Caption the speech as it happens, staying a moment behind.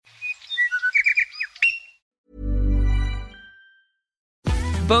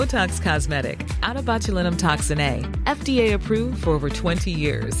Botox Cosmetic, out of botulinum toxin A, FDA approved for over 20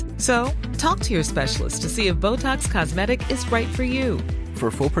 years. So, talk to your specialist to see if Botox Cosmetic is right for you. For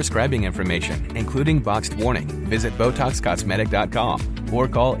full prescribing information, including boxed warning, visit BotoxCosmetic.com or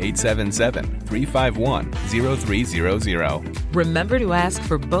call 877-351-0300. Remember to ask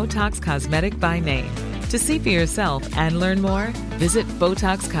for Botox Cosmetic by name. To see for yourself and learn more, visit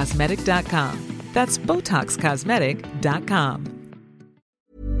BotoxCosmetic.com. That's BotoxCosmetic.com.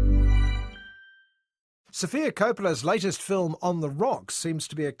 Sofia Coppola's latest film, On the Rocks, seems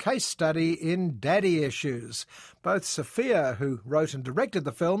to be a case study in daddy issues. Both Sofia, who wrote and directed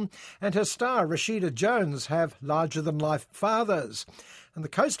the film, and her star, Rashida Jones, have larger-than-life fathers. And the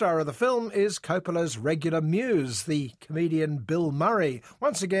co-star of the film is Coppola's regular muse, the comedian Bill Murray,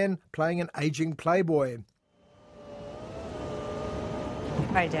 once again playing an ageing playboy.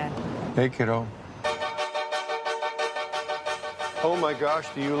 Hi, Dad. Hey, kiddo. Oh my gosh,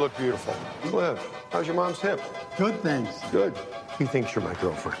 do you look beautiful. Cliff, how's your mom's hip? Good, thanks. Good. He thinks you're my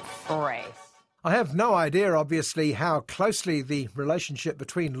girlfriend. Right. I have no idea, obviously, how closely the relationship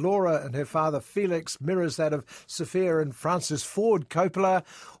between Laura and her father Felix mirrors that of Sofia and Francis Ford Coppola,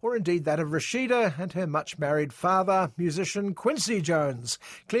 or indeed that of Rashida and her much-married father, musician Quincy Jones.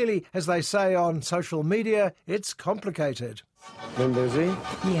 Clearly, as they say on social media, it's complicated. Been busy?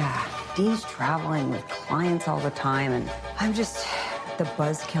 Yeah. Dean's traveling with clients all the time, and I'm just the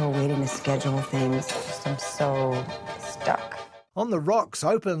buzzkill waiting to schedule things. I'm so stuck. On the Rocks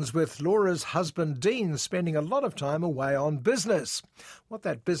opens with Laura's husband Dean spending a lot of time away on business. What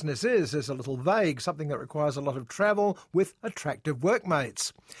that business is a little vague, something that requires a lot of travel with attractive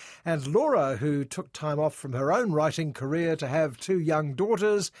workmates. And Laura, who took time off from her own writing career to have 2 young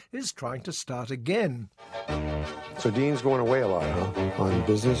daughters, is trying to start again. So Dean's going away a lot, huh? On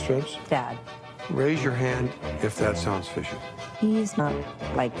business trips? Dad, Raise your hand if that sounds fishy. he's not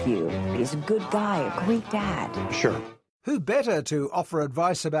like you. He's a good guy, a great dad. Sure. Who better to offer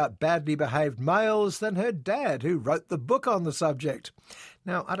advice about badly behaved males than her dad, who wrote the book on the subject?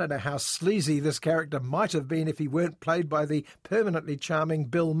 Now, I don't know how sleazy this character might have been if he weren't played by the permanently charming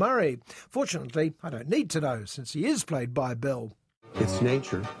Bill Murray. Fortunately, I don't need to know, since he is played by Bill. It's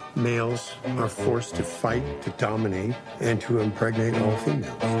nature. Males are forced to fight, to dominate, and to impregnate all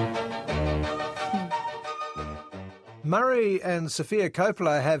females. Murray and Sofia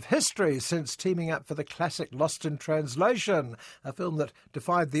Coppola have history since teaming up for the classic Lost in Translation, a film that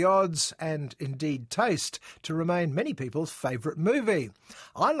defied the odds and indeed taste to remain many people's favourite movie.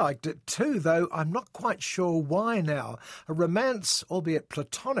 I liked it too, though I'm not quite sure why now. A romance, albeit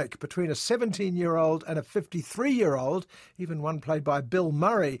platonic, between a 17-year-old and a 53-year-old, even one played by Bill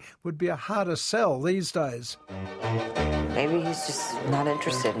Murray, would be a harder sell these days. Maybe he's just not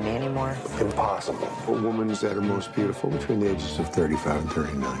interested in me anymore. Impossible. A woman's at her most beautiful between the ages of 35 and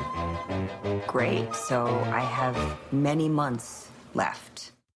 39. Great, so I have many months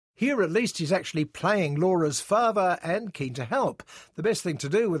left. Here, at least, he's actually playing Laura's father and keen to help. The best thing to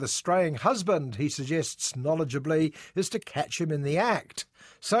do with a straying husband, he suggests knowledgeably, is to catch him in the act.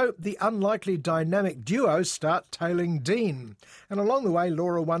 So the unlikely dynamic duo start tailing Dean. And along the way,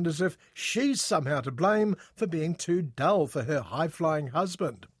 Laura wonders if she's somehow to blame for being too dull for her high-flying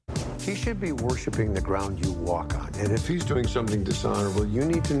husband. He should be worshiping the ground you walk on. And if he's doing something dishonorable, you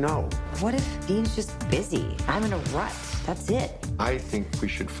need to know. What if Dean's just busy? I'm in a rut. That's it. I think we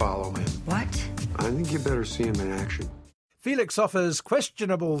should follow him. What? I think you better see him in action. Felix offers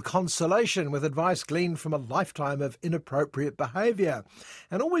questionable consolation with advice gleaned from a lifetime of inappropriate behaviour.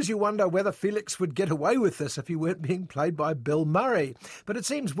 And always you wonder whether Felix would get away with this if he weren't being played by Bill Murray. But it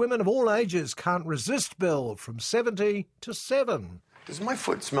seems women of all ages can't resist Bill, from 70 to 7. Does my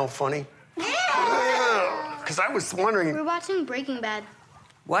foot smell funny? Yeah! Because I was wondering... We're watching Breaking Bad.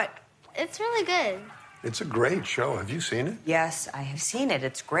 What? It's really good. It's a great show. Have you seen it? Yes, I have seen it.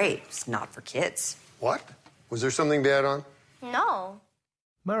 It's great. It's not for kids. What? Was there something bad on? No.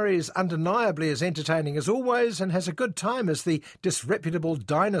 Murray's undeniably as entertaining as always and has a good time as the disreputable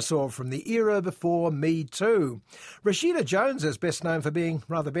dinosaur from the era before Me Too. Rashida Jones is best known for being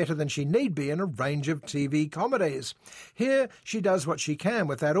rather better than she need be in a range of TV comedies. Here, she does what she can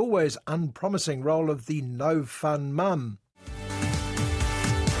with that always unpromising role of the no-fun mum.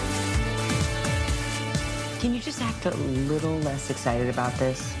 Can you just act a little less excited about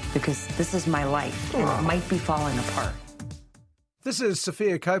this? Because this is my life, and it might be falling apart. This is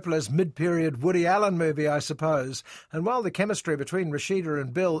Sofia Coppola's mid-period Woody Allen movie, I suppose. And while the chemistry between Rashida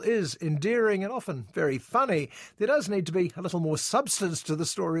and Bill is endearing and often very funny, there does need to be a little more substance to the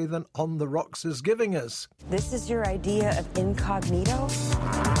story than On the Rocks is giving us. This is your idea of incognito?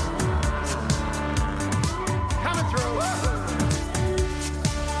 Coming through!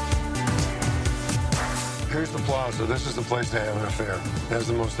 Plaza. This is the place to have an affair. It has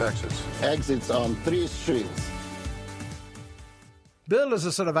the most exits. Exits on 3 streets. Bill as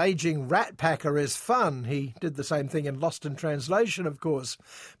a sort of ageing rat packer is fun. He did the same thing in Lost in Translation, of course.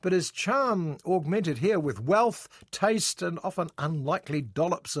 But his charm, augmented here with wealth, taste and often unlikely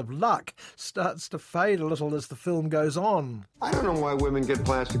dollops of luck, starts to fade a little as the film goes on. I don't know why women get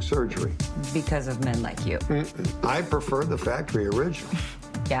plastic surgery. Because of men like you. I prefer the factory original.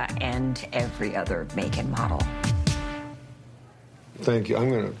 Yeah, and every other make and model. Thank you. I'm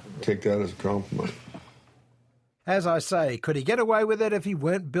going to take that as a compliment. As I say, could he get away with it if he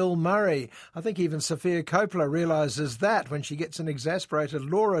weren't Bill Murray? I think even Sofia Coppola realises that when she gets an exasperated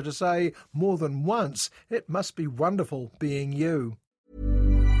Laura to say more than once, "It must be wonderful being you."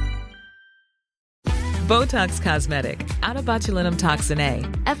 Botox Cosmetic, out of botulinum toxin A,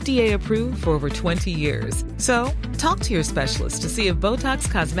 FDA approved for over 20 years. So, talk to your specialist to see if Botox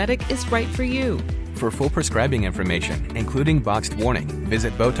Cosmetic is right for you. For full prescribing information, including boxed warning,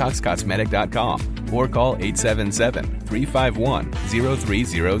 visit BotoxCosmetic.com or call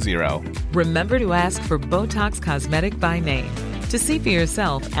 877-351-0300. Remember to ask for Botox Cosmetic by name. To see for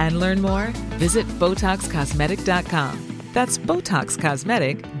yourself and learn more, visit BotoxCosmetic.com. That's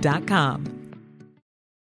BotoxCosmetic.com.